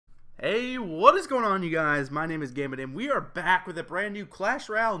Hey, what is going on, you guys? My name is Gaming and we are back with a brand new Clash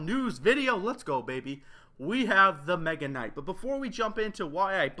Royale news video. Let's go, baby. We have the Mega Knight. But before we jump into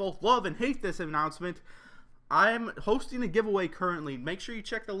why I both love and hate this announcement, I'm hosting a giveaway currently. Make sure you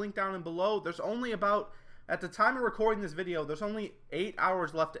check the link down and below. There's only about, at the time of recording this video, there's only 8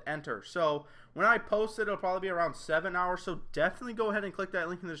 hours left to enter. So when I post it, it'll probably be around 7 hours. So definitely go ahead and click that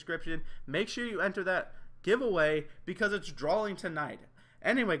link in the description. Make sure you enter that giveaway because it's drawing tonight.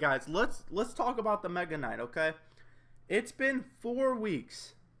 Anyway, guys, let's talk about the Mega Knight, okay? It's been 4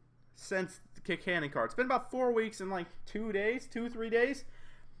 weeks since the cannon card. It's been about 4 weeks and like 3 days.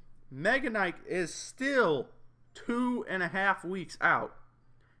 Mega Knight is still 2.5 weeks out.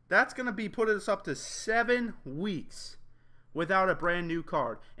 That's going to be putting us up to 7 weeks without a brand new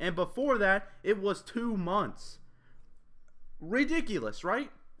card. And before that, it was 2 months. Ridiculous,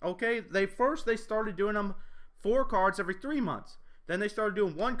 right? Okay, they started doing them 4 cards every 3 months. Then they started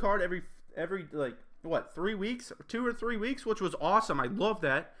doing 1 card every like what, 3 weeks, 2 or 3 weeks, which was awesome. I love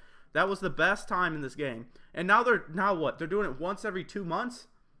that. That was the best time in this game. And now they're doing it once every 2 months.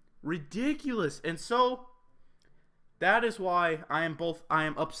 Ridiculous. And so that is why I am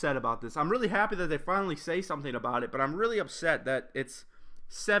upset about this. I'm really happy that they finally say something about it, but I'm really upset that it's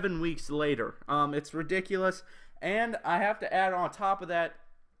 7 weeks later. It's ridiculous. And I have to add on top of that,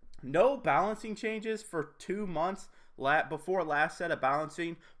 no balancing changes for 2 months before last set of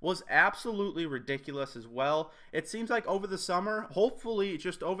balancing was absolutely ridiculous as well. It seems like over the summer, hopefully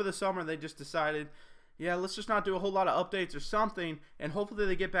just over the summer, they just decided, yeah, let's just not do a whole lot of updates or something, and hopefully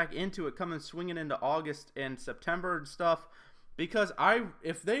they get back into it, coming swinging into August and September and stuff. Because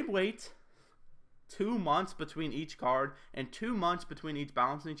if they wait 2 months between each card and 2 months between each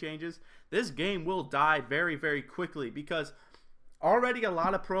balancing changes, this game will die very, very quickly, because already a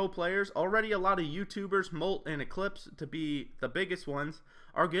lot of pro players, already a lot of YouTubers, Molt and Eclipse to be the biggest ones,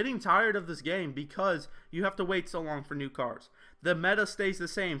 are getting tired of this game because you have to wait so long for new cards. The meta stays the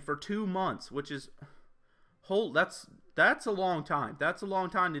same for 2 months, which is that's a long time. That's a long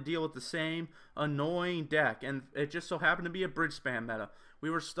time to deal with the same annoying deck, and it just so happened to be a bridge spam meta.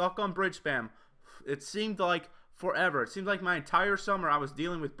 We were stuck on bridge spam. It seemed like forever. It seemed like my entire summer I was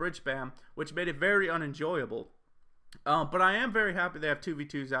dealing with bridge spam, which made it very unenjoyable. But I am very happy they have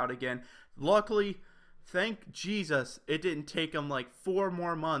 2v2s out again. Luckily, thank Jesus, it didn't take them like 4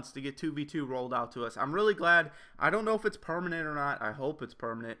 more months to get 2v2 rolled out to us. I'm really glad. I don't know if it's permanent or not. I hope it's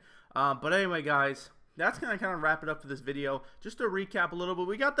permanent. But anyway, guys, that's going to kind of wrap it up for this video. Just to recap a little bit,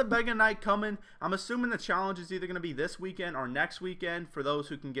 we got the Mega Knight coming. I'm assuming the challenge is either going to be this weekend or next weekend for those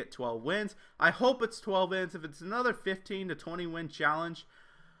who can get 12 wins. I hope it's 12 wins. If it's another 15 to 20 win challenge,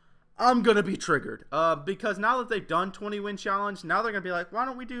 I'm going to be triggered, because now that they've done 20 win challenge, now they're going to be like, why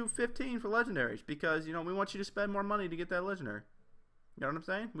don't we do 15 for legendaries? Because, you know, we want you to spend more money to get that legendary. You know what I'm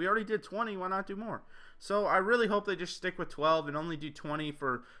saying? We already did 20, why not do more? So I really hope they just stick with 12 and only do 20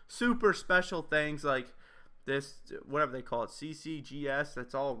 for super special things like this, whatever they call it, CCGS,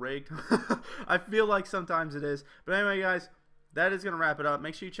 that's all rigged. I feel like sometimes it is. But anyway, guys, that is going to wrap it up.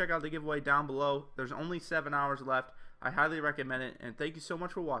 Make sure you check out the giveaway down below. There's only 7 hours left. I highly recommend it, and thank you so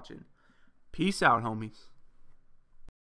much for watching. Peace out, homies.